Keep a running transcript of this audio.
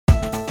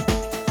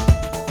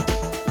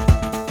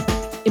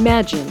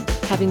Imagine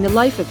having the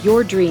life of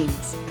your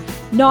dreams.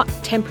 Not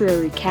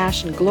temporary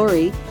cash and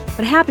glory,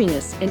 but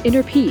happiness and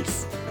inner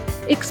peace.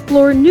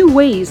 Explore new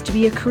ways to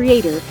be a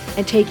creator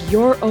and take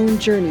your own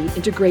journey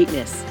into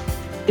greatness.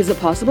 Is it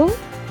possible?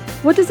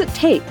 What does it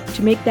take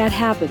to make that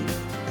happen?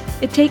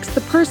 It takes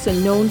the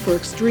person known for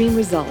extreme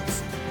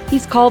results.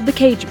 He's called the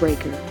cage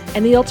breaker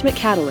and the ultimate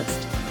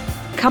catalyst.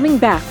 Coming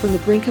back from the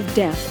brink of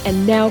death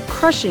and now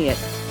crushing it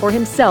for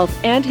himself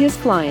and his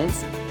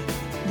clients,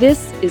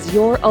 this is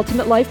Your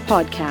Ultimate Life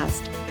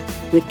Podcast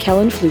with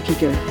Kellan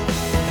Fluckiger.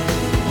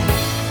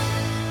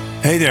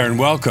 Hey there, and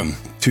welcome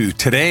to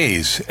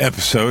today's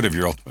episode of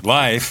Your Ultimate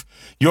Life.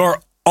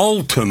 Your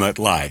Ultimate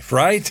Life,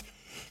 right?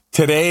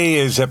 Today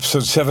is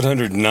episode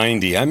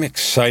 790. I'm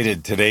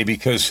excited today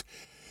because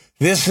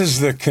this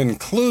is the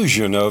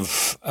conclusion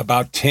of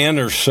about 10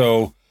 or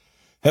so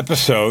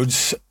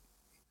episodes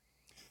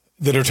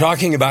that are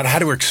talking about how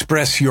to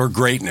express your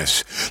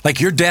greatness.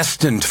 Like you're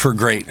destined for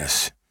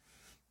greatness.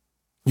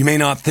 You may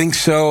not think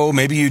so.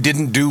 Maybe you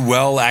didn't do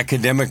well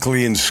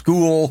academically in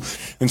school,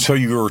 and so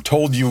you were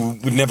told you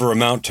would never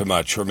amount to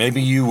much. Or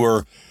maybe you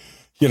were,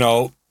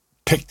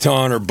 picked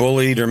on or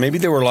bullied, or maybe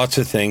there were lots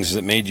of things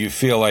that made you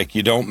feel like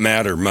you don't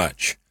matter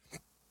much.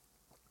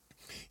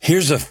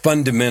 Here's a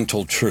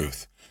fundamental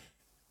truth.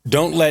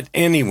 Don't let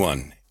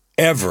anyone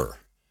ever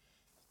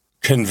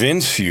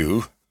convince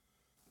you,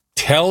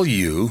 tell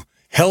you,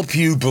 help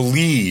you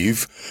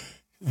believe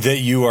that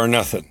you are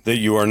nothing, that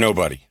you are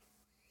nobody.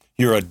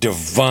 You're a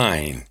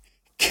divine,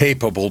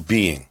 capable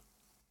being.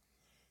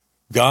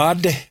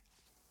 God,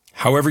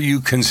 however you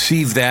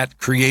conceive that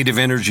creative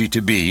energy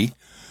to be,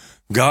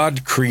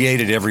 God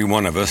created every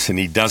one of us, and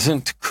He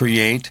doesn't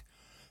create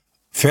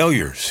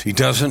failures. He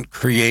doesn't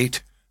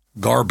create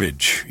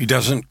garbage. He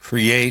doesn't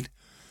create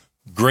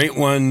great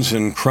ones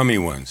and crummy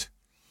ones.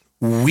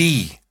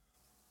 We,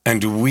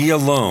 and we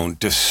alone,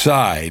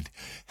 decide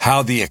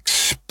how the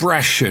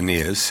expression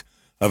is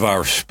of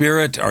our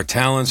spirit, our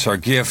talents, our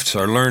gifts,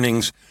 our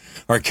learnings,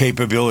 our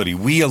capability.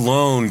 We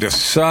alone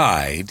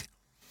decide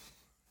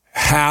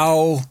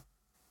how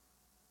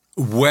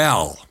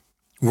well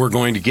we're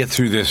going to get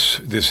through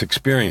this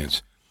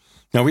experience.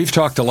 Now, we've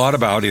talked a lot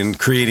about in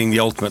creating the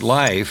ultimate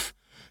life,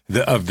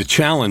 of the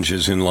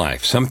challenges in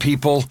life. Some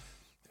people,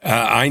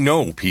 I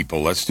know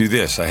people, let's do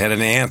this. I had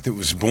an aunt that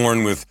was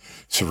born with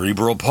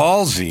cerebral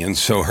palsy, and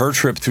so her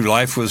trip through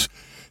life was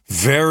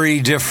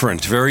very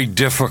different, very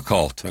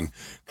difficult, and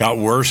got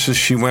worse as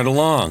she went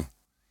along.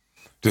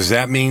 Does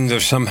that mean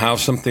there's somehow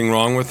something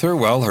wrong with her?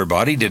 Well, her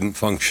body didn't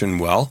function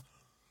well,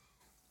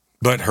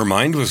 but her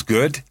mind was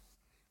good.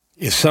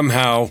 Is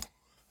somehow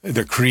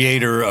the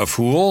creator a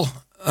fool?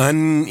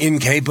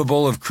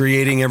 Incapable of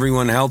creating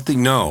everyone healthy?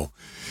 No.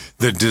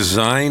 The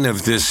design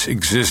of this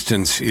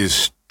existence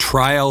is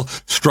trial,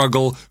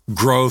 struggle,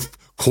 growth,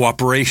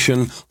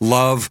 cooperation,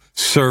 love,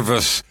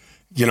 service,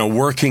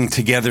 working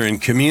together in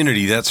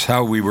community. That's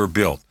how we were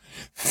built.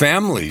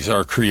 Families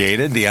are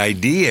created. The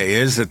idea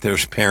is that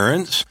there's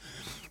parents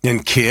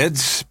and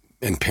kids,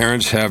 and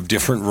parents have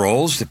different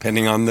roles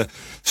depending on the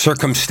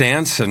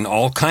circumstance and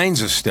all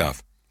kinds of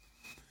stuff.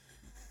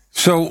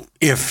 So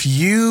this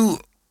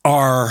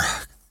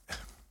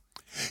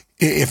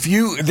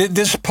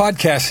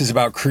podcast is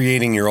about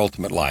creating your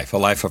ultimate life, a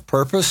life of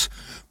purpose,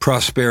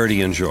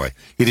 prosperity, and joy.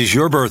 It is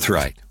your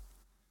birthright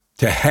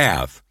to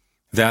have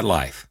that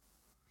life.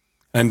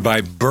 And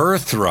by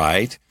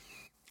birthright,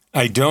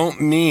 I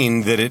don't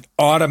mean that it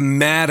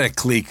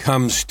automatically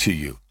comes to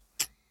you.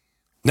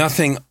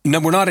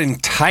 We're not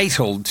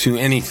entitled to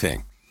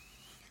anything.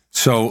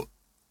 So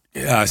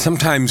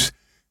sometimes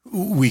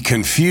we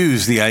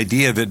confuse the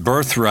idea that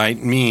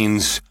birthright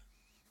means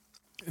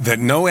that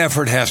no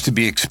effort has to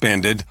be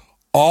expended.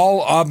 All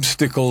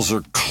obstacles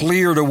are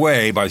cleared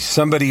away by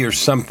somebody or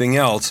something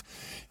else,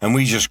 and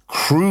we just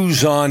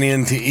cruise on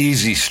into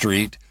easy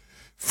street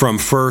from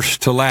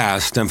first to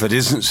last. And if it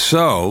isn't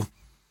so,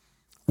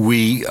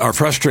 we are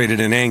frustrated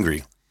and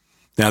angry.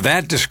 Now,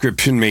 that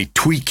description may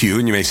tweak you,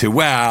 and you may say,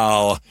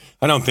 well,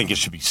 I don't think it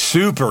should be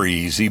super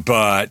easy,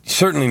 but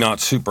certainly not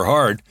super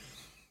hard.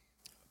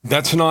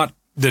 That's not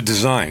the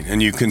design,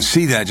 and you can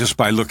see that just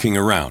by looking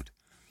around.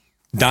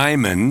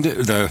 Diamond,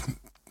 the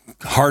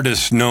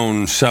hardest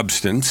known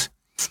substance,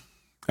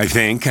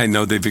 I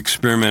know they've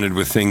experimented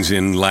with things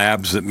in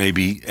labs that may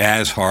be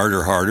as hard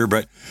or harder,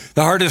 but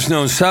the hardest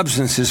known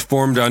substance is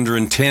formed under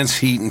intense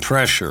heat and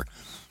pressure.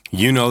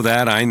 You know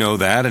that, I know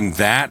that, and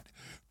that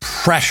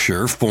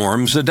pressure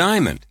forms a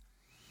diamond.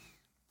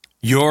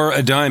 You're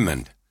a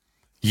diamond.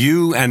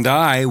 You and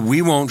I,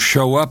 we won't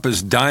show up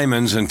as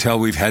diamonds until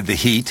we've had the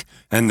heat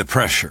and the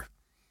pressure.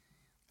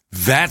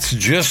 That's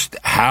just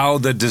how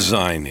the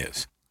design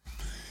is.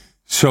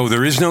 So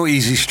there is no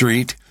easy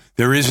street,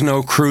 there is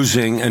no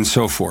cruising, and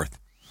so forth.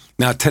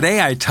 Now,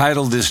 today I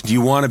titled this, Do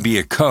You Want to Be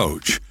a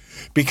Coach?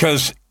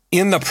 Because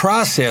in the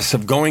process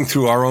of going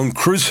through our own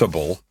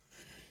crucible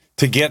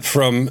to get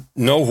from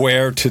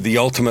nowhere to the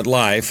ultimate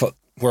life,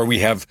 where we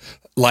have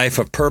life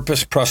of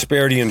purpose,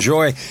 prosperity, and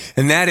joy.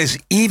 And that is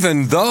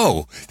even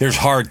though there's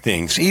hard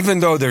things,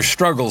 even though there's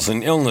struggles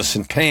and illness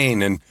and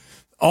pain and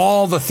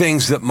all the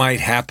things that might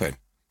happen,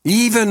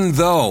 even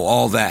though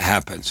all that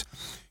happens,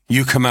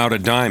 you come out a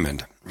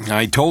diamond.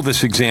 I told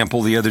this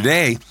example the other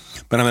day,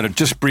 but I'm going to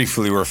just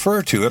briefly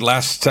refer to it.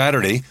 Last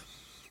Saturday,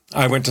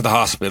 I went to the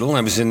hospital.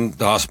 I was in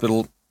the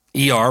hospital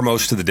ER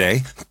most of the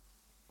day.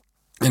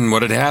 And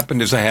what had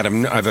happened is I have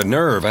a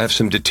nerve. I have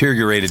some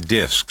deteriorated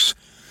discs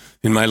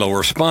in my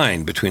lower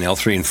spine between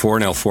L3 and 4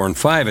 and L4 and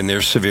 5, and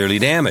they're severely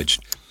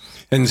damaged.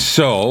 And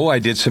so I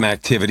did some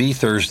activity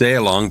Thursday,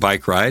 a long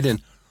bike ride,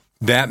 and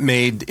that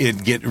made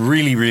it get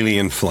really, really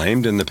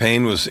inflamed, and the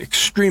pain was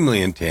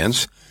extremely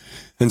intense.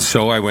 And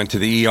so I went to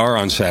the ER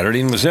on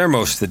Saturday and was there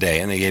most of the day,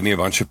 and they gave me a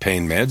bunch of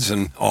pain meds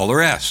and all the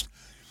rest.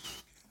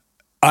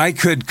 I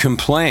could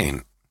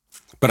complain,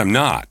 but I'm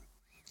not.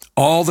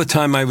 All the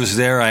time I was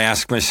there, I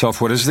asked myself,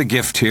 what is the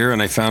gift here?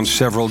 And I found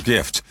several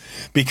gifts.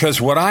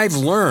 Because what I've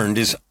learned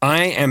is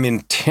I am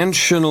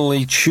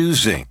intentionally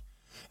choosing,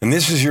 and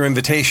this is your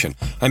invitation,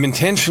 I'm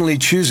intentionally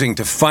choosing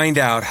to find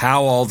out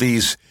how all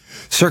these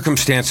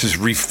circumstances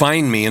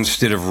refine me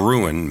instead of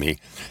ruin me.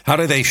 How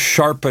do they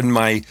sharpen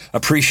my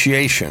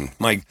appreciation?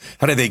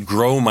 How do they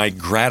grow my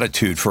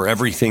gratitude for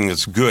everything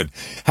that's good?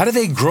 How do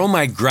they grow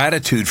my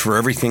gratitude for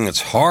everything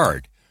that's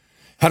hard?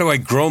 How do I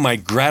grow my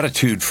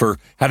gratitude for,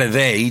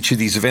 each of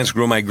these events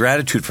grow my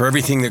gratitude for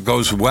everything that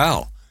goes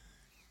well?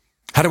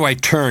 How do I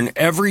turn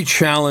every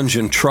challenge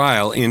and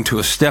trial into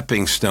a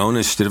stepping stone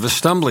instead of a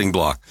stumbling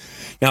block?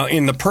 Now,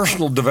 in the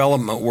personal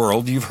development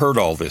world, you've heard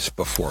all this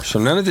before, so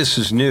none of this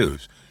is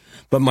news.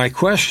 But my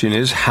question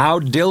is, how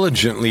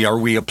diligently are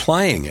we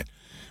applying it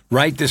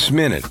right this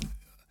minute?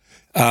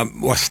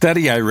 A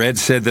study I read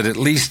said that at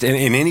least in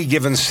any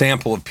given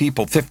sample of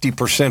people,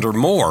 50%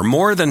 or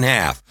more than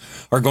half,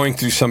 are going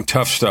through some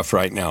tough stuff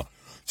right now.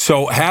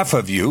 So half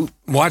of you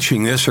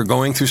watching this are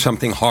going through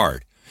something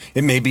hard.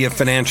 It may be a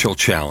financial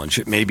challenge.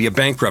 It may be a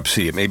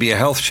bankruptcy. It may be a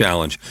health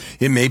challenge.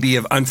 It may be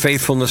an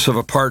unfaithfulness of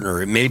a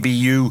partner. It may be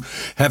you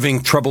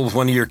having trouble with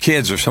one of your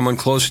kids or someone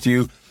close to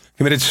you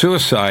committed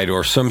suicide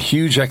or some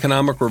huge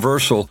economic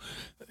reversal,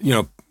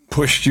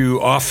 pushed you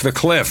off the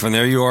cliff, and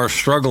there you are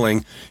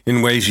struggling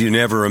in ways you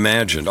never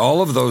imagined.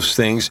 All of those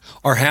things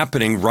are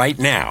happening right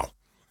now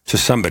to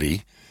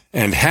somebody,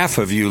 and half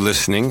of you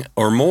listening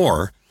or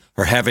more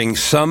are having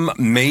some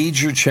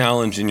major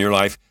challenge in your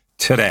life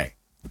today.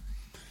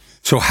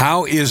 So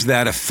how is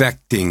that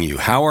affecting you?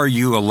 How are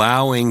you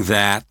allowing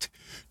that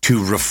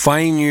to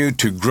refine you,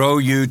 to grow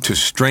you, to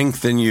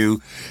strengthen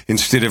you,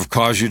 instead of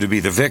cause you to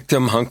be the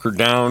victim, hunker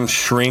down,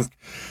 shrink,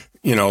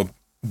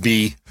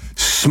 be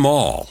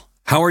small?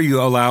 How are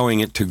you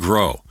allowing it to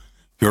grow?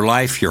 Your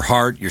life, your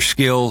heart, your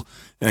skill,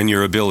 and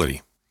your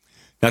ability.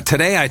 Now,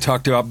 today I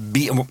talked about,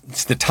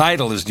 the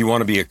title is, Do You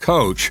Want to Be a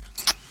Coach?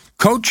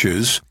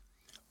 Coaches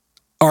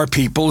are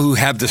people who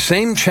have the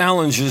same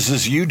challenges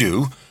as you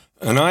do,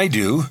 and I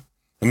do,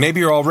 and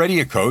maybe you're already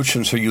a coach,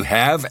 and so you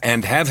have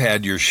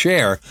had your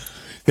share.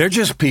 They're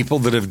just people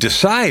that have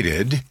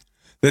decided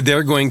that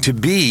they're going to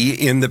be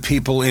in the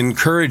people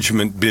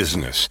encouragement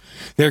business.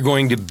 They're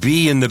going to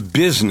be in the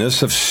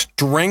business of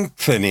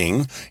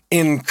strengthening,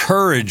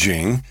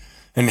 encouraging,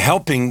 and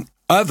helping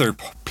other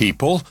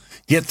people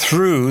get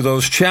through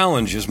those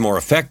challenges more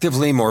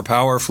effectively, more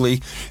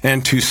powerfully,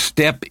 and to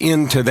step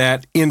into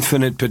that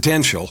infinite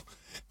potential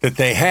that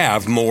they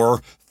have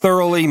more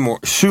thoroughly, more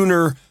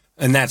sooner,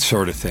 and that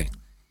sort of thing.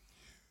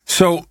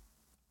 So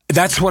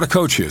that's what a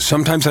coach is.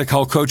 Sometimes I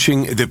call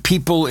coaching the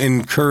people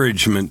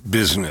encouragement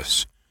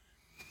business.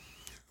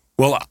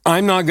 Well,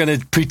 I'm not going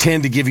to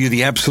pretend to give you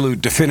the absolute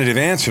definitive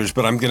answers,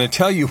 but I'm going to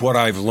tell you what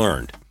I've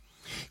learned.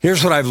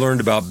 Here's what I've learned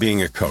about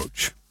being a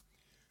coach.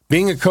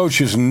 Being a coach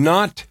is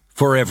not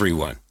for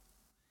everyone.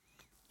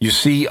 You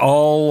see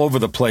all over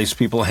the place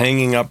people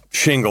hanging up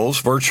shingles,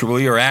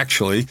 virtually or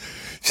actually,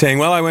 saying,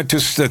 well, I went to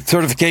the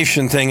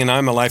certification thing and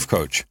I'm a life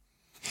coach.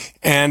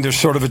 And there's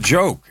sort of a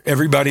joke.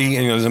 Everybody,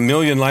 there's a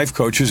million life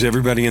coaches.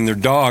 Everybody and their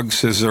dog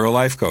says they're a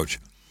life coach.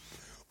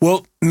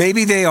 Well,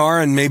 maybe they are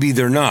and maybe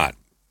they're not.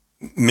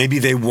 Maybe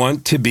they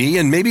want to be,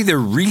 and maybe they're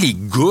really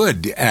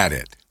good at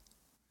it.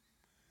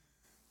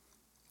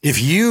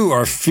 If you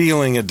are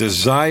feeling a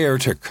desire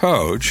to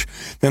coach,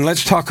 then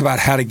let's talk about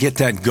how to get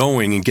that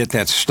going and get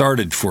that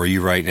started for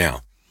you right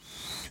now.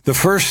 The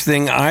first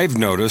thing I've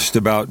noticed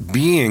about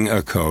being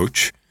a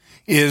coach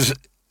is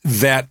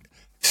that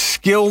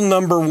skill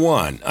number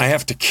one, I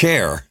have to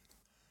care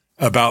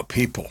about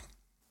people.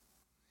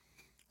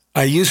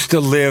 I used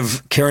to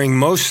live caring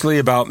mostly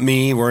about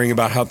me, worrying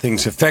about how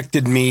things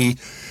affected me.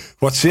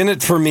 What's in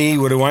it for me?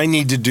 What do I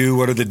need to do?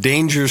 What are the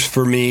dangers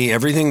for me?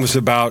 Everything was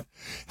about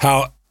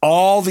how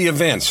all the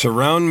events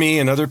around me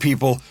and other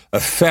people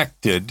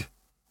affected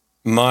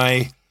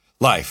my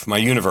life, my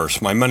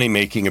universe, my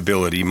money-making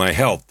ability, my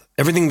health.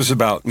 Everything was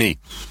about me.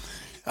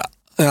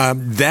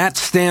 That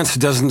stance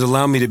doesn't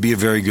allow me to be a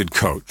very good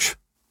coach.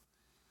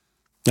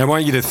 I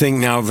want you to think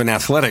now of an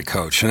athletic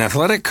coach. An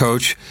athletic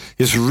coach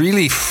is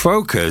really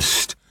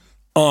focused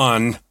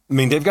on,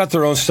 they've got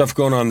their own stuff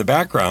going on in the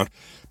background,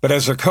 but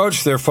as a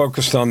coach, they're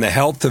focused on the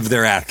health of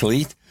their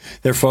athlete,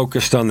 They're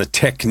focused on the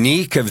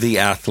technique of the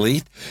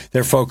athlete.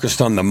 They're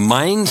focused on the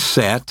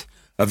mindset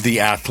of the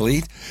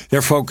athlete.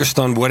 They're focused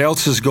on what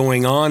else is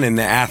going on in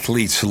the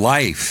athlete's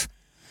life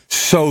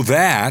so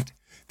that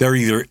they're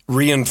either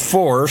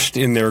reinforced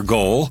in their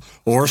goal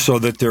or so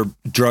that they're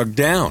drugged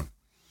down.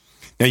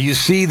 Now, you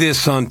see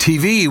this on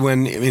TV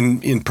when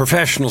in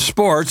professional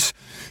sports,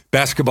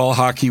 basketball,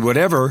 hockey,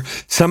 whatever,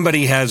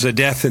 somebody has a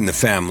death in the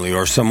family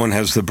or someone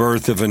has the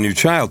birth of a new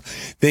child.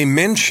 They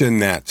mention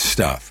that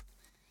stuff.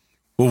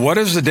 Well, what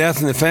does the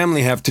death in the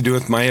family have to do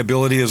with my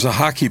ability as a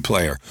hockey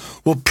player?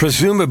 Well,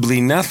 presumably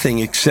nothing,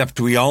 except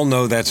we all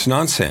know that's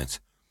nonsense.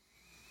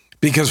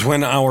 Because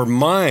when our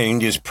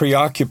mind is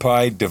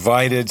preoccupied,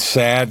 divided,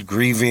 sad,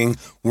 grieving,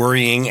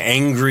 worrying,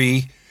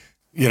 angry,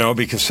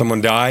 because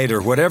someone died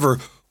or whatever,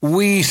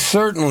 we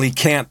certainly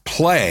can't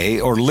play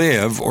or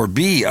live or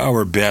be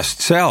our best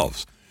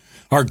selves.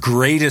 Our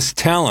greatest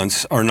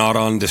talents are not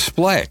on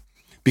display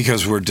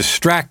because we're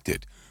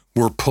distracted.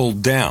 We're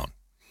pulled down.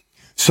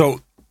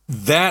 So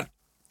the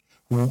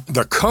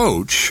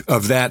coach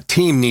of that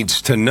team needs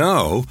to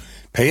know,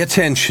 pay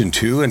attention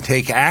to, and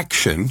take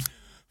action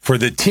for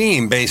the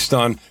team based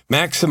on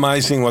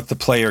maximizing what the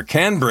player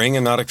can bring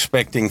and not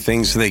expecting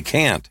things they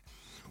can't.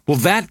 Well,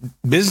 that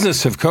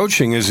business of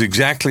coaching is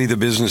exactly the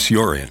business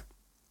you're in.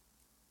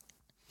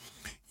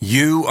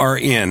 You are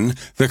in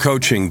the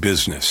coaching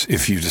business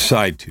if you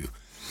decide to.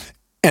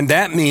 And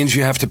that means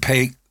you have to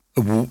pay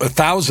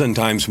 1,000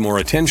 times more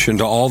attention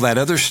to all that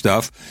other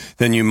stuff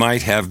than you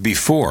might have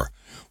before.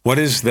 What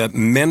is the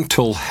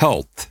mental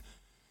health,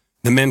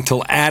 the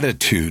mental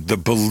attitude, the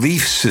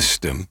belief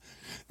system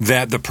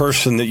that the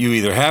person that you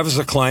either have as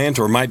a client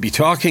or might be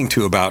talking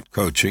to about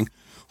coaching,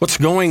 what's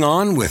going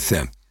on with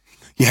them?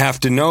 You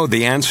have to know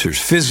the answers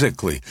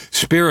physically,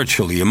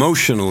 spiritually,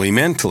 emotionally,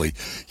 mentally.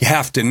 You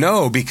have to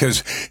know,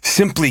 because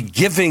simply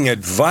giving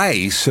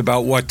advice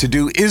about what to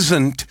do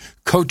isn't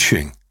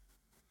coaching.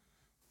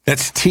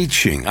 That's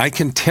teaching. I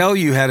can tell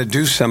you how to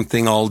do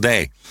something all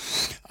day.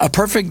 A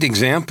perfect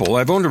example,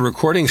 I've owned a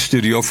recording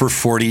studio for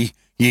 40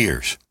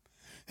 years.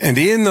 And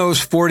in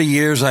those 40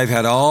 years, I've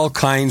had all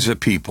kinds of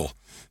people,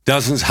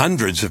 dozens,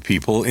 hundreds of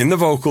people in the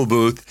vocal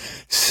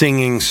booth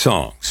singing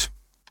songs.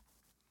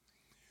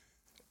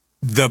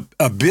 The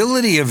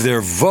ability of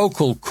their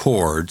vocal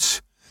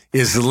cords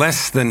is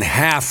less than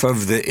half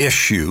of the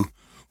issue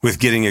with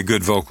getting a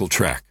good vocal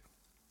track.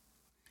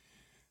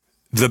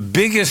 The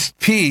biggest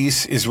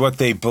piece is what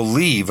they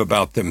believe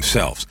about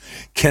themselves.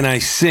 Can I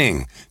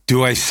sing?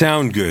 Do I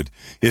sound good?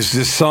 Is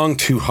this song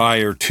too high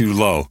or too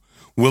low?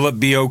 Will it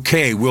be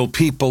okay? Will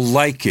people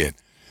like it?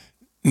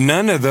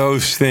 None of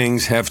those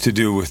things have to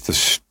do with the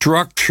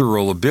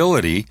structural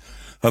ability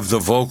of the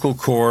vocal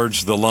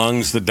cords, the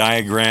lungs, the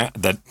diaphragm,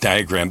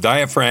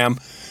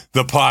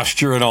 the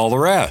posture, and all the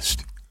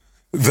rest.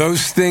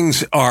 Those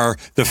things are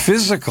the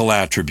physical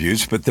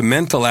attributes, but the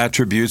mental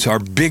attributes are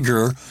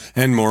bigger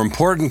and more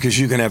important because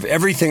you can have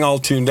everything all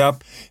tuned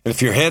up. And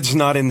if your head's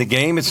not in the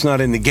game, it's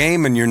not in the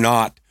game, and you're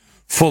not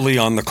fully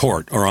on the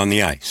court or on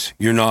the ice.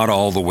 You're not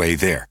all the way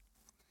there.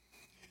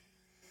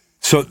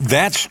 So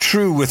that's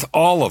true with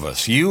all of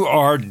us. You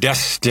are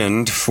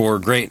destined for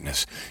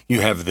greatness.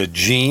 You have the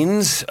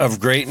genes of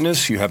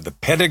greatness. You have the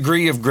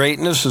pedigree of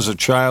greatness as a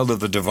child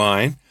of the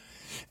divine.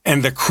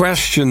 And the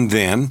question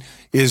then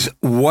is,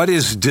 what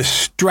is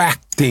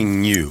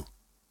distracting you?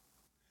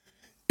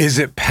 Is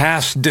it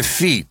past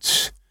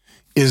defeats?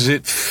 Is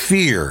it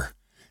fear?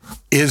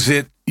 Is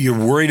it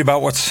you're worried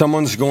about what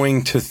someone's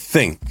going to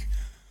think?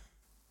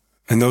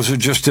 And those are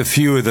just a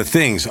few of the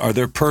things. Are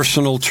there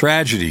personal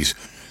tragedies?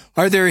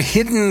 Are there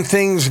hidden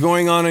things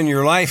going on in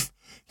your life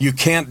you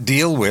can't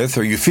deal with,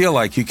 or you feel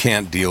like you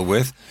can't deal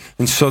with,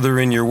 and so they're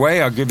in your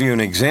way? I'll give you an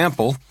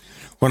example.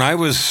 When I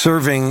was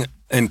serving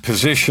in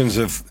positions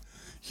of,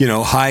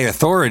 high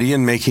authority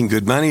and making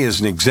good money as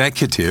an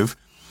executive,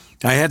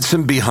 I had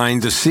some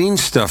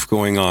behind-the-scenes stuff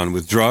going on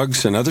with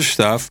drugs and other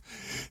stuff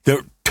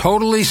that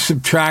totally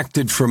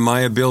subtracted from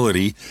my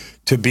ability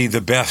to be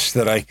the best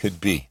that I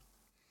could be.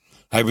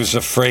 I was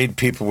afraid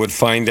people would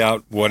find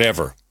out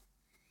whatever.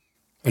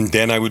 And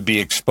then I would be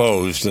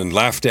exposed and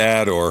laughed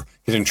at or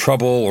get in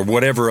trouble or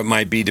whatever it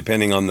might be,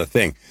 depending on the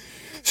thing.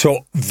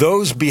 So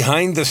those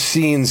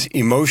behind-the-scenes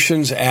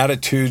emotions,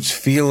 attitudes,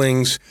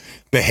 feelings,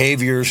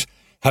 behaviors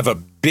have a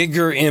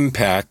bigger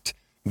impact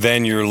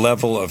than your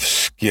level of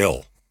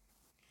skill.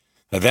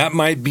 Now, that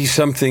might be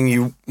something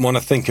you want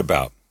to think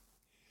about.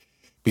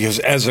 Because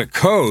as a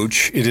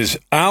coach, it is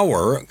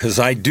because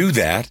I do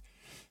that,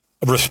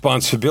 a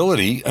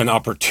responsibility, an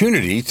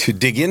opportunity to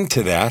dig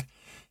into that,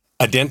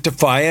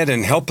 identify it,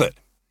 and help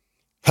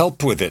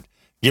with it.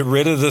 Get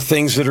rid of the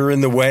things that are in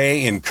the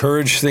way,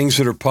 encourage things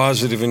that are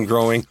positive and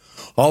growing.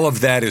 All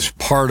of that is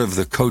part of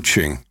the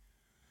coaching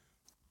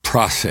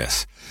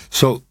process.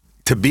 So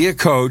to be a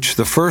coach,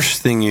 the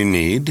first thing you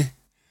need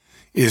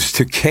is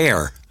to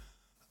care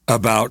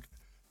about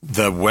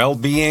the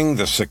well-being,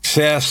 the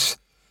success,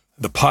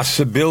 the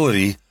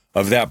possibility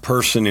of that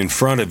person in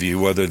front of you,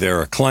 whether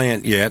they're a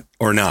client yet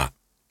or not.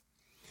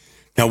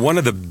 Now, one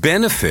of the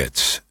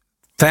benefits,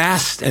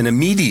 fast and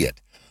immediate,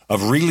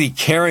 of really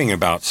caring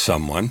about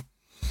someone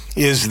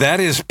is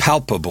that is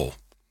palpable.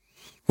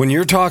 When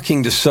you're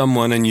talking to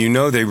someone and you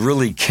know they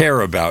really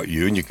care about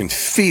you and you can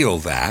feel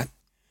that,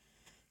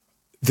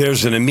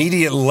 there's an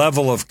immediate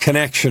level of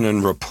connection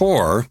and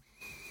rapport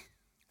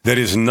that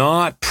is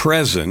not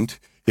present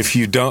if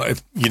you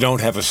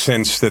don't have a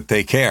sense that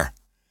they care.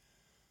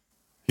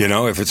 You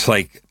know, if it's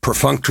like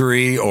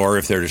perfunctory or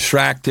if they're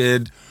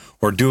distracted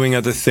or doing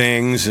other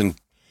things and,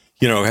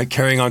 you know,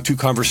 carrying on two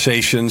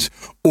conversations,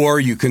 or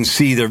you can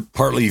see they're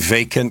partly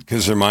vacant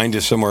because their mind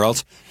is somewhere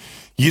else.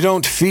 You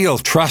don't feel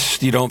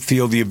trust. You don't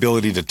feel the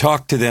ability to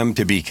talk to them,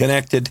 to be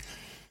connected,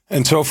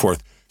 and so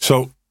forth.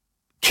 So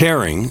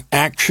caring,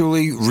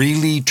 actually,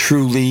 really,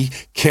 truly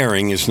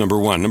caring is number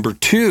one. Number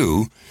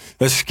two,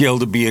 a skill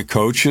to be a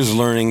coach is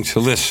learning to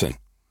listen.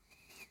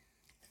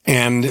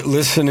 And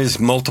listen is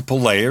multiple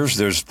layers.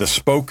 There's the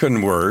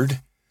spoken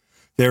word.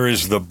 There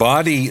is the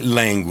body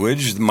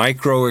language, the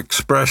micro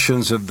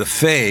expressions of the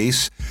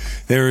face.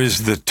 There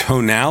is the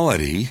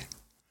tonality.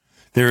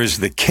 There is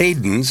the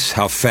cadence,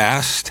 how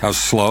fast, how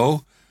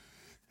slow,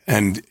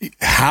 and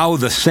how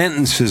the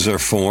sentences are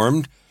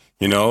formed.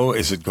 You know,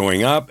 is it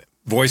going up,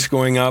 voice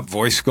going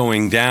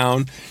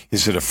down?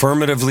 Is it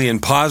affirmatively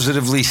and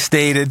positively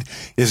stated?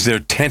 Is there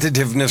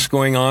tentativeness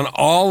going on?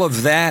 All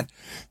of that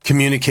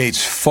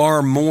communicates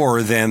far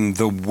more than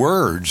the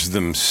words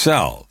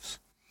themselves.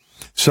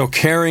 So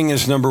caring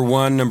is number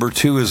one. Number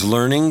two is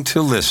learning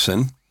to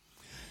listen.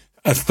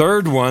 A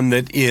third one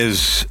that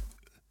is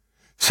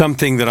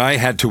something that I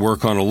had to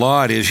work on a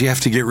lot is you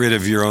have to get rid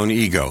of your own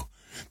ego,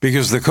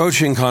 because the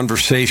coaching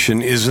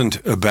conversation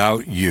isn't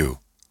about you.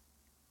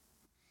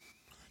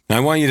 Now, I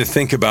want you to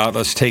think about,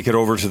 let's take it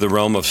over to the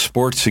realm of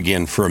sports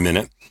again for a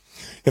minute.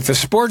 If a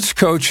sports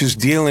coach is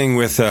dealing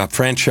with a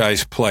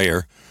franchise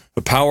player,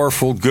 a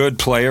powerful, good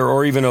player,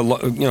 or even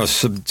a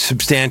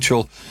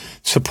substantial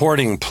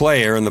supporting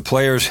player, and the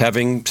player's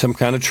having some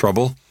kind of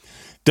trouble,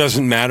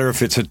 doesn't matter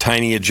if it's a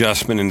tiny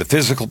adjustment in the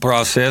physical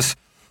process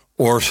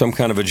or some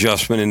kind of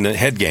adjustment in the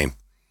head game.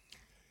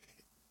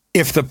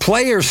 If the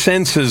player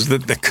senses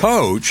that the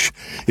coach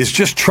is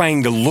just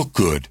trying to look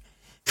good,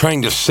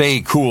 trying to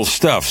say cool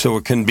stuff so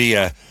it can be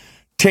a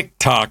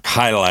TikTok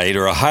highlight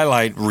or a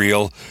highlight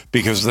reel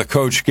because the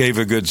coach gave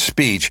a good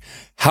speech,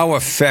 how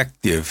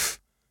effective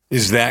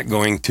is that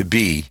going to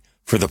be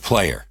for the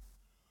player?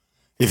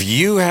 If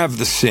you have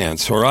the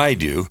sense, or I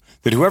do,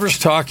 that whoever's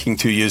talking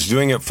to you is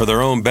doing it for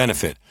their own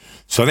benefit,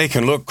 so they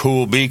can look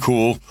cool, be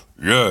cool,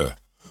 yeah,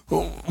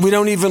 we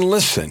don't even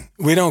listen.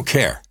 We don't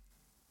care.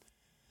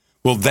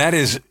 Well, that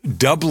is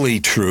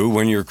doubly true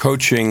when you're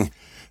coaching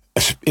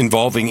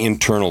involving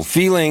internal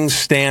feelings,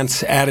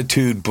 stance,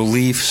 attitude,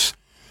 beliefs,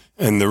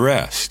 and the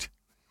rest.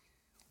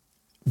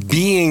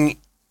 Being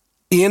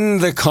in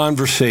the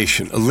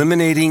conversation,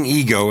 eliminating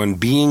ego and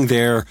being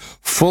there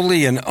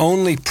fully and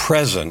only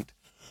present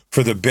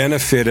for the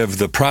benefit of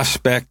the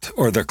prospect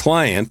or the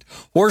client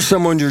or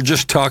someone you're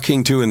just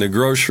talking to in the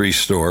grocery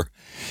store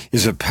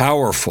is a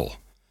powerful,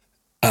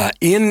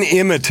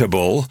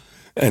 inimitable,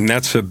 and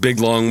that's a big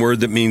long word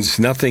that means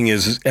nothing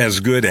is as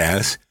good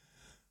as,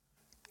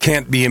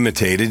 can't be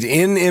imitated,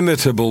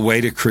 inimitable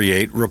way to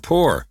create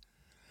rapport.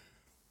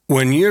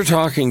 When you're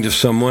talking to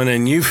someone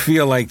and you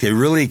feel like they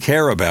really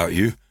care about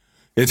you,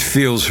 it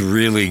feels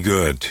really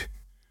good.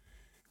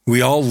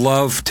 We all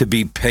love to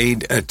be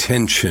paid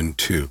attention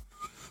to.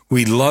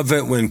 We love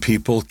it when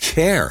people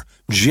care,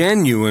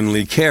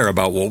 genuinely care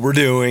about what we're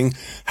doing,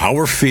 how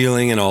we're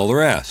feeling, and all the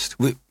rest.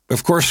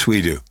 Of course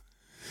we do.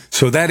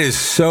 So that is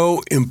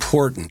so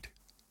important.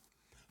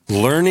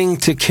 Learning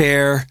to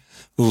care,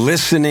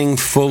 listening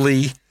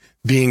fully,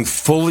 being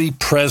fully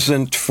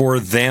present for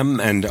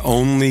them and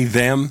only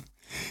them,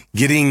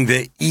 getting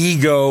the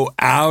ego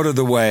out of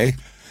the way.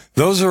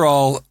 Those are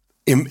all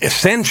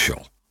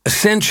essential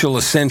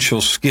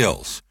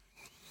skills.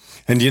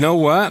 And you know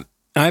what?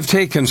 I've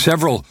taken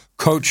several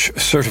coach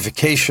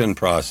certification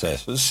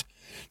processes.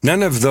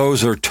 None of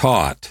those are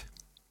taught.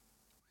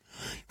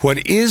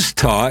 What is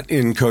taught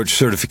in coach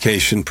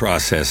certification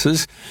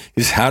processes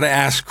is how to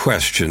ask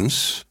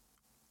questions,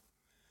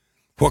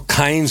 what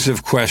kinds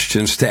of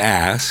questions to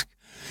ask.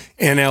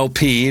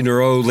 NLP,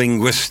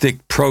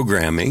 neuro-linguistic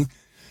programming,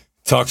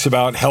 talks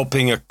about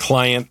helping a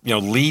client,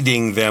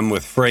 leading them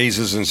with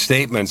phrases and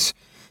statements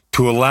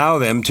to allow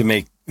them to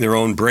make their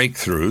own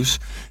breakthroughs,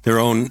 their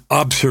own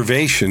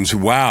observations.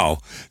 Wow,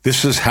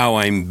 this is how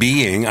I'm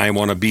being. I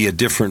want to be a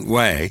different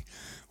way.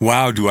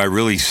 Wow, do I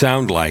really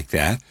sound like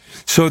that?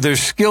 So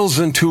there's skills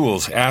and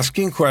tools,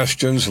 asking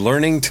questions,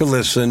 learning to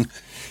listen,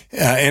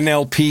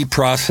 NLP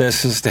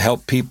processes to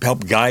help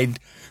guide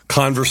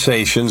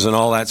conversations and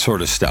all that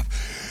sort of stuff.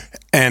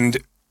 And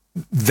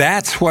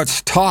that's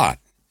what's taught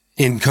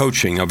in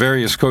coaching. Now,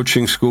 various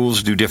coaching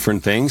schools do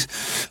different things.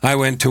 I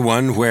went to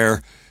one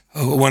where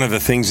one of the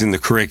things in the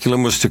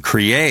curriculum was to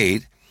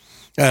create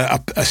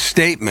a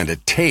statement, a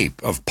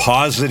tape of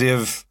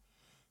positive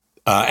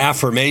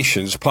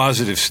affirmations,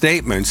 positive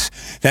statements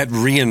that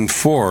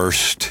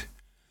reinforced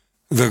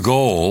the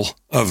goal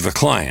of the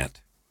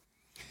client.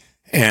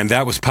 And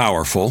that was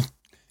powerful.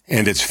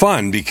 And it's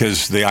fun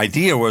because the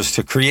idea was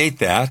to create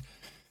that,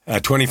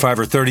 a 25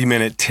 or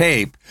 30-minute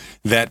tape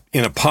that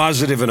in a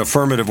positive and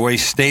affirmative way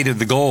stated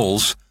the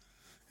goals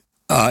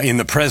in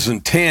the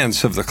present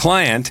tense of the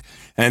client,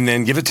 and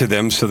then give it to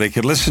them so they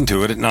could listen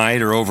to it at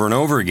night or over and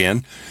over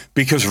again,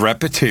 because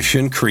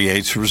repetition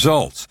creates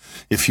results.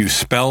 If you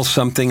spell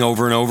something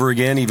over and over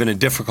again, even a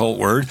difficult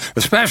word,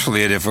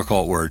 especially a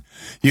difficult word,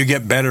 you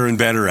get better and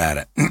better at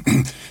it.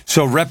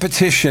 So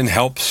repetition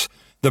helps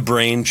the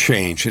brain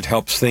change. It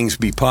helps things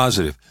be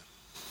positive.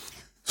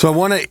 So I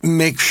want to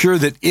make sure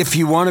that if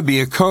you want to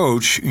be a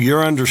coach,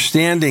 your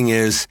understanding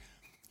is,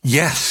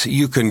 yes,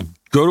 you can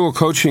go to a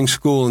coaching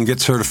school and get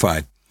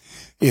certified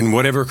in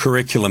whatever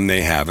curriculum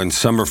they have. And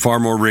some are far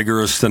more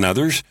rigorous than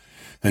others.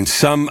 And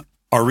some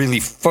are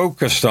really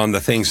focused on the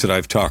things that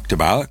I've talked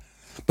about,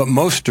 but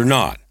most are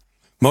not.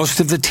 Most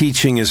of the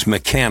teaching is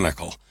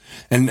mechanical.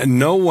 And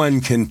no one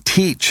can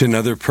teach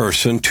another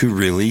person to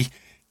really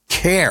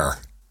care.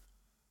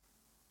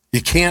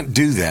 You can't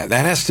do that.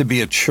 That has to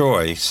be a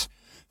choice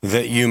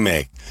that you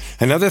make.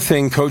 Another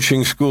thing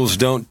coaching schools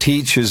don't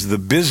teach is the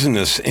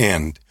business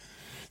end.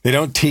 They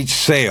don't teach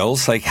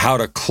sales, like how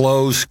to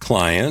close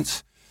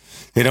clients.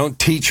 They don't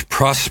teach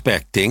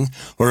prospecting,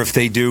 or if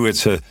they do,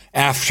 it's an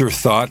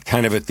afterthought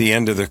kind of at the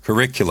end of the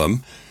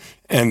curriculum.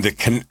 And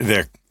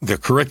the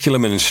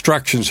curriculum and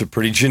instructions are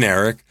pretty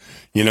generic,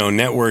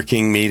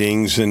 networking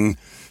meetings and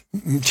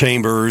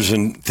chambers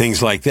and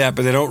things like that,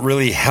 but they don't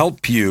really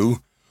help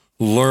you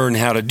learn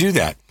how to do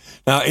that.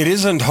 Now, it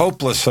isn't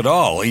hopeless at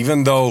all,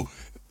 even though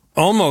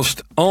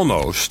almost,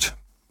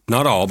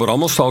 not all, but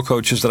almost all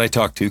coaches that I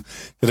talk to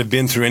that have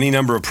been through any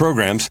number of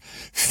programs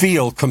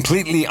feel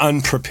completely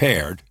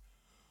unprepared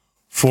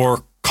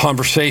for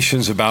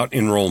conversations about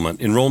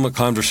enrollment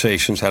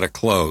conversations, how to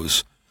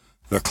close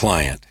the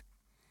client.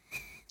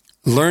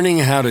 Learning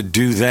how to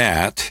do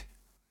that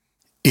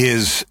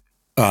is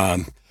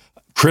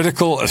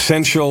critical,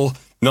 essential,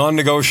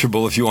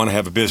 non-negotiable if you want to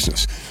have a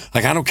business.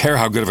 Like, I don't care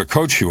how good of a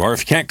coach you are.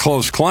 If you can't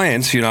close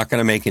clients, you're not going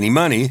to make any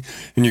money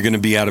and you're going to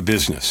be out of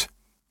business.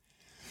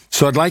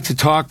 So I'd like to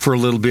talk for a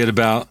little bit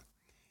about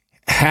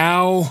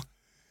how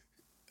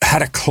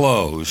to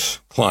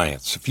close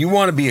clients. If you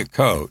want to be a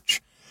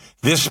coach,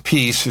 this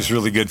piece is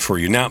really good for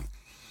you. Now,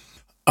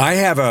 I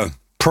have a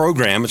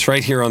program. It's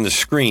right here on the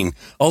screen,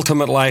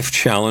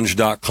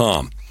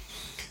 ultimatelifechallenge.com,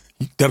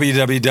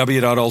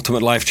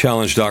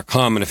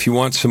 www.ultimatelifechallenge.com. And if you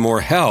want some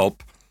more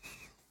help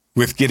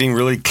with getting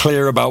really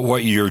clear about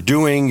what you're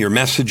doing, your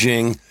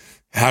messaging,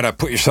 how to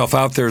put yourself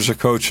out there as a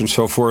coach and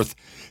so forth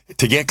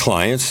to get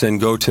clients, then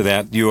go to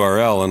that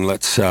URL and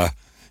let's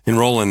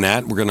enroll in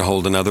that. We're going to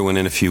hold another one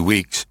in a few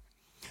weeks.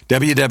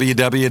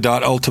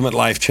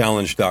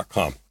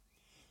 www.ultimatelifechallenge.com.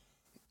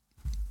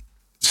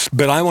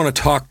 But I want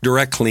to talk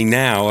directly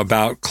now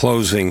about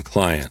closing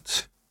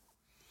clients.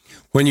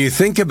 When you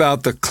think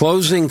about the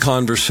closing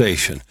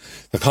conversation,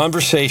 the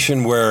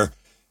conversation where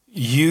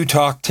you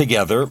talk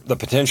together, the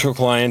potential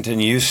client,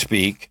 and you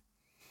speak,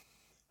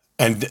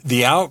 and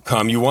the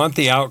outcome, you want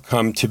the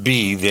outcome to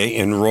be they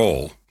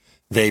enroll,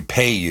 they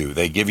pay you,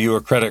 they give you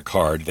a credit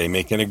card, they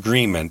make an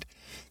agreement,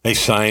 they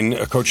sign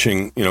a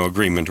coaching,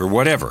 agreement or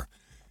whatever.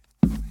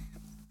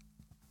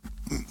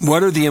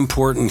 What are the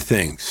important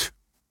things?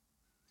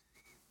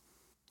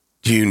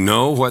 Do you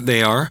know what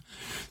they are?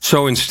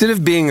 So instead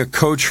of being a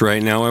coach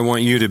right now, I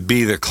want you to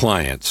be the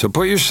client. So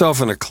put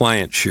yourself in a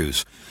client's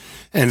shoes.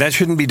 And that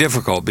shouldn't be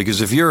difficult,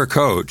 because if you're a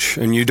coach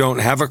and you don't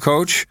have a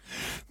coach,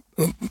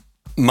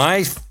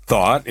 my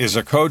thought is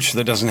a coach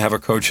that doesn't have a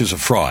coach is a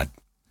fraud.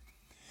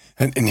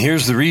 And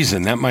here's the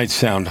reason. That might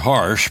sound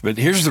harsh, but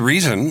here's the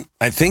reason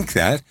I think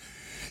that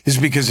is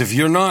because if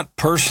you're not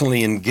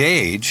personally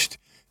engaged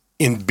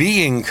in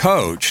being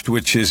coached,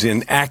 which is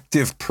in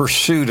active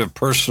pursuit of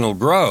personal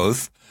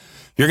growth,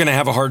 you're going to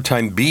have a hard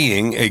time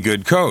being a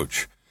good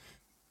coach.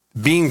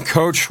 Being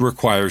coached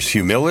requires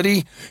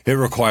humility. It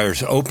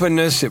requires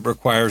openness. It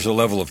requires a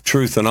level of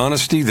truth and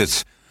honesty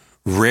that's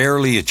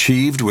rarely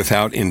achieved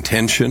without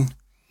intention,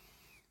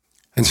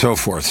 and so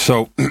forth.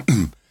 So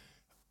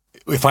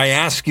if I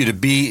ask you to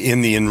be in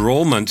the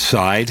enrollment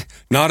side,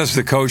 not as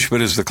the coach,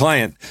 but as the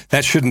client,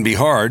 that shouldn't be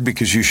hard,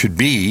 because you should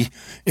be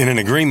in an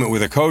agreement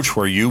with a coach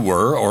where you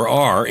were or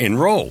are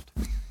enrolled.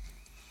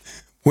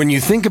 When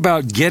you think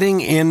about getting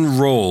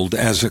enrolled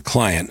as a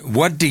client,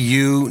 what do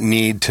you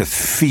need to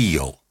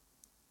feel?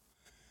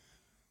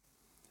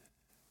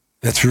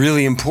 That's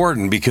really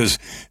important, because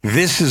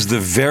this is the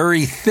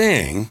very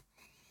thing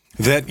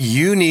that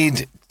you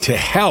need to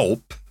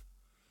help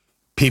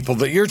people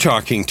that you're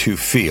talking to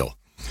feel.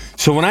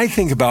 So when I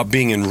think about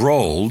being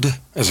enrolled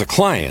as a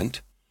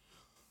client,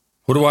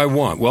 what do I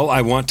want? Well,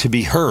 I want to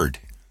be heard.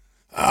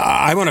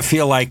 I want to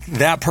feel like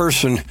that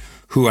person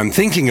who I'm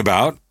thinking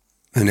about,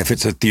 and if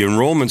it's at the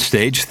enrollment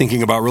stage,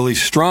 thinking about really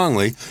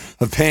strongly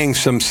of paying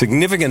some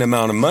significant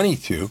amount of money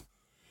to,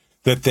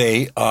 that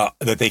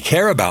they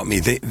care about me.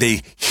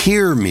 They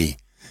hear me.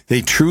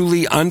 They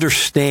truly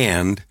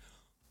understand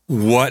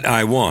what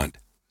I want.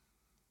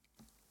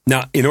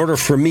 Now, in order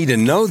for me to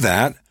know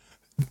that,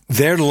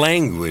 their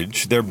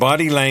language, their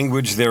body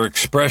language, their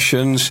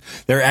expressions,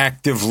 their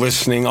active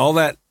listening, all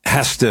that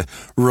has to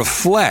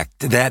reflect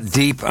that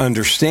deep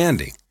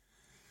understanding.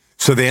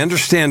 So they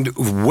understand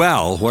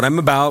well what I'm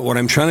about, what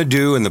I'm trying to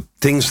do, and the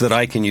things that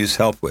I can use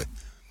help with.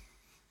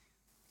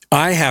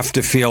 I have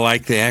to feel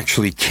like they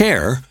actually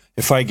care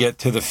if I get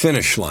to the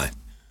finish line.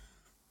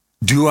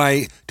 Do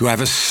I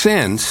have a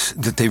sense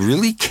that they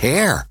really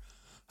care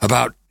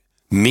about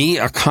me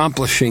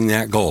accomplishing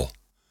that goal?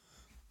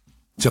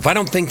 So if I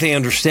don't think they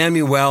understand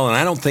me well, and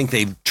I don't think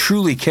they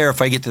truly care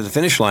if I get to the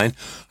finish line,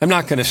 I'm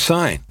not going to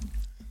sign.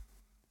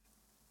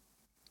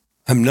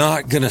 I'm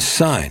not going to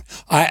sign.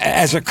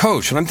 As a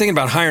coach, when I'm thinking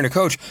about hiring a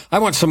coach, I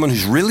want someone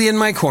who's really in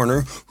my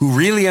corner, who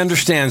really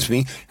understands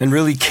me, and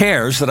really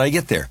cares that I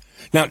get there.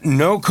 Now,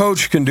 no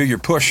coach can do your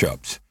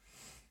push-ups.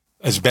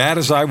 As bad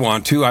as I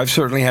want to, I've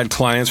certainly had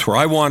clients where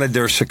I wanted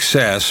their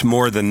success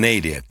more than they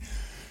did.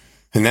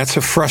 And that's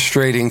a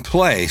frustrating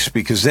place,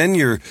 because then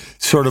you're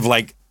sort of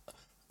like,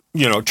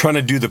 trying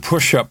to do the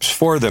push-ups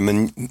for them,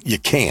 and you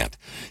can't.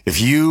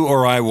 If you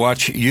or I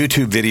watch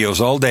YouTube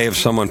videos all day of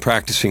someone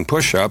practicing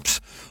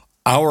push-ups,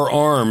 our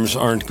arms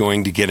aren't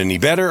going to get any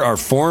better, our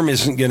form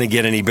isn't going to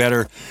get any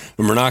better,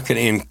 and we're not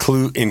going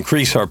to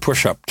increase our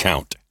push-up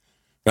count,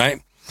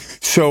 right?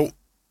 So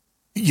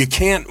you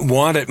can't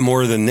want it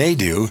more than they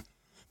do,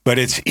 but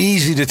it's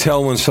easy to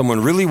tell when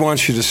someone really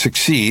wants you to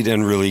succeed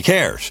and really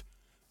cares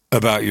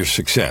about your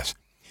success.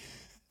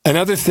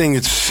 Another thing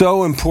that's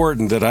so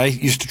important that I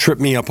used to trip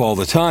me up all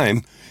the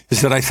time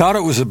is that I thought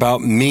it was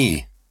about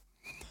me.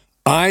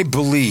 I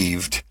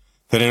believed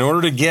that in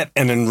order to get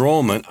an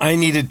enrollment, I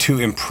needed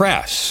to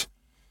impress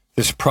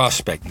this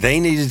prospect. They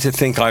needed to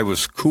think I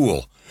was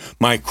cool.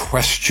 My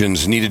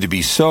questions needed to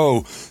be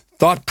so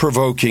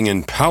thought-provoking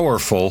and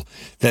powerful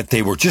that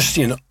they were just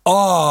in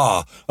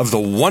awe of the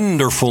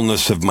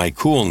wonderfulness of my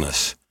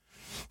coolness.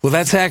 Well,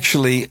 that's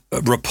actually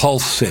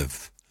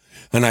repulsive.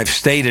 And I've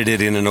stated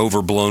it in an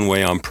overblown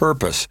way on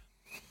purpose.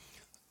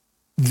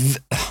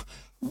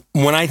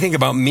 When I think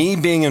about me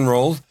being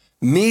enrolled,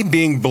 me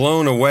being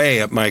blown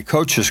away at my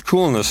coach's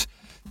coolness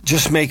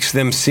just makes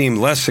them seem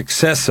less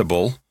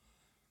accessible.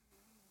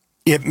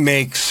 It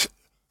makes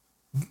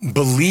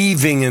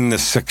believing in the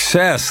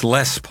success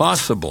less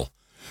possible,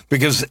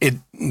 because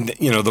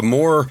the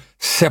more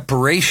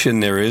separation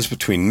there is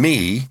between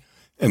me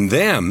and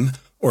them,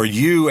 or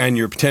you and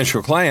your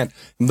potential client,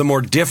 the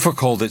more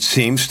difficult it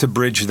seems to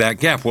bridge that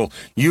gap. Well,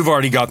 you've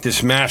already got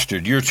this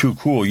mastered. You're too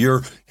cool.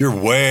 You're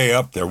way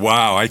up there.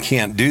 Wow, I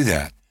can't do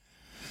that.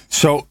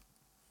 So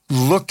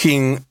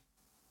looking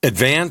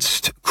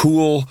advanced,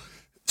 cool,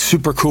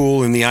 super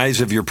cool in the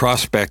eyes of your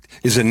prospect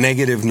is a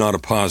negative, not a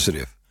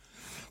positive.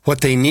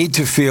 What they need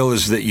to feel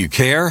is that you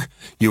care,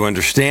 you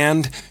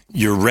understand,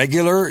 you're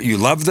regular, you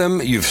love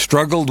them, you've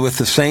struggled with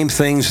the same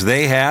things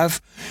they have,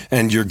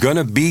 and you're going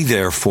to be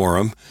there for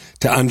them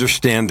to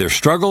understand their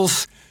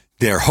struggles,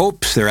 their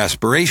hopes, their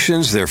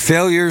aspirations, their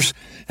failures,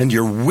 and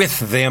you're with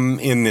them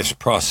in this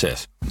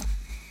process.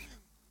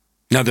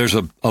 Now, there's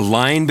a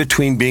line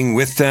between being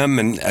with them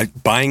and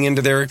buying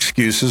into their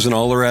excuses and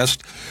all the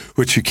rest,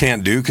 which you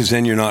can't do, because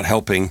then you're not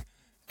helping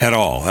at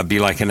all. That'd be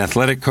like an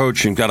athletic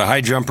coach. You've got a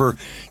high jumper,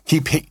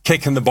 keep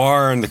kicking the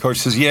bar, and the coach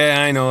says,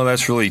 yeah, I know,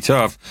 that's really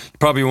tough. You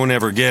probably won't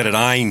ever get it.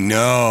 I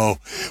know.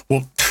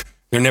 Well,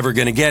 they're never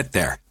going to get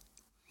there.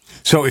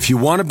 So if you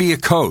want to be a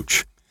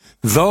coach,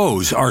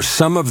 those are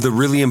some of the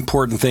really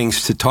important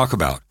things to talk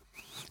about,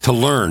 to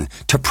learn,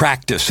 to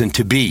practice, and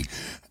to be.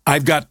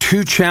 I've got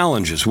two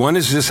challenges. One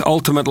is this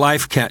Ultimate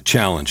Life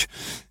Challenge,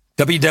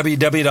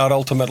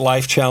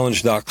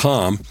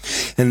 www.ultimatelifechallenge.com.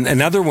 And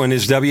another one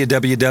is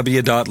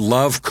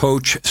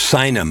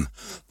www.lovecoachsignem.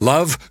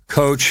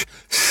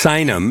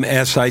 Lovecoachsignem,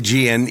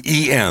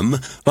 S-I-G-N-E-M,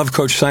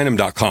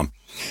 lovecoachsignem.com.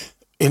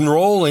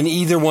 Enroll in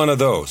either one of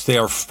those. They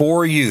are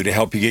for you to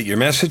help you get your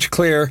message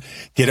clear,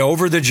 get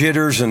over the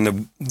jitters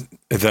and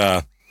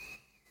the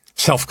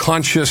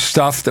self-conscious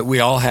stuff that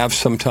we all have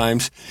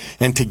sometimes,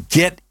 and to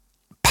get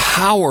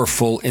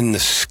powerful in the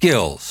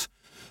skills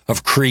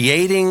of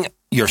creating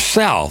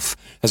yourself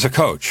as a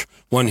coach,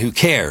 one who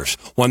cares,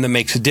 one that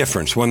makes a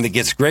difference, one that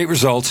gets great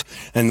results,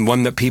 and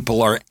one that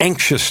people are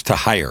anxious to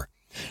hire.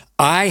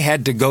 I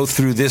had to go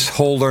through this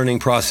whole learning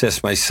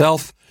process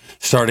myself,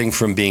 starting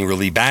from being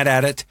really bad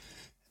at it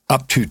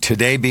up to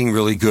today being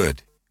really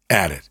good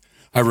at it.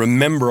 I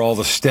remember all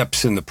the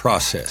steps in the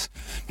process.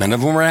 None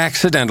of them were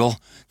accidental,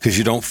 because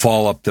you don't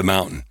fall up the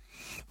mountain.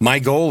 My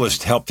goal is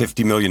to help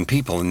 50 million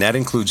people, and that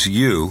includes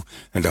you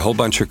and a whole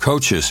bunch of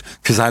coaches,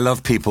 because I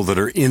love people that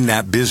are in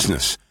that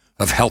business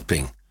of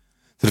helping,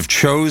 that have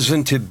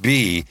chosen to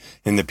be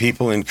in the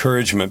people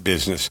encouragement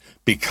business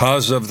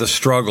because of the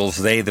struggles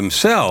they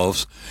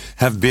themselves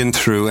have been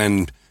through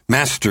and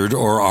mastered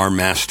or are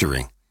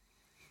mastering.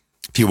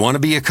 If you want to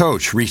be a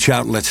coach, reach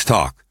out and let's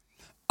talk.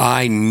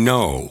 I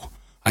know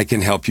I can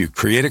help you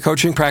create a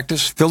coaching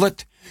practice, fill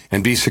it,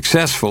 and be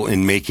successful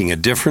in making a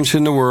difference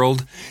in the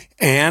world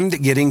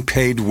and getting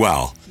paid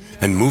well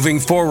and moving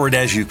forward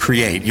as you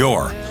create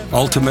your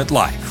ultimate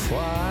life.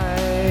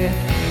 Open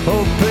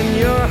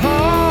your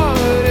heart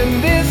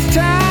and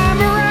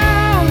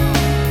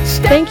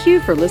Thank you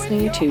for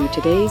listening to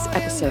today's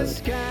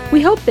episode.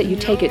 We hope that you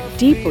take it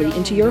deeply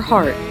into your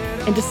heart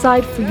and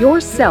decide for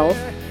yourself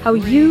how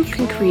you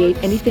can create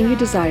anything you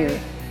desire.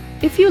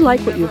 If you like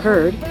what you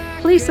heard,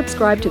 please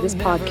subscribe to this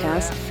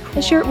podcast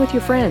and share it with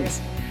your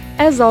friends.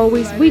 As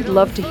always, we'd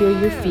love to hear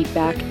your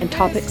feedback and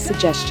topic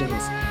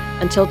suggestions.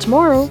 Until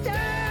tomorrow,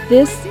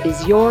 this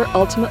is Your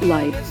Ultimate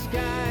Life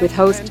with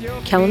host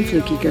Kellan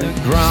Fluckiger.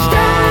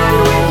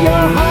 Stand with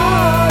your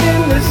heart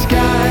in the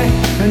sky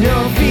and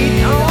your feet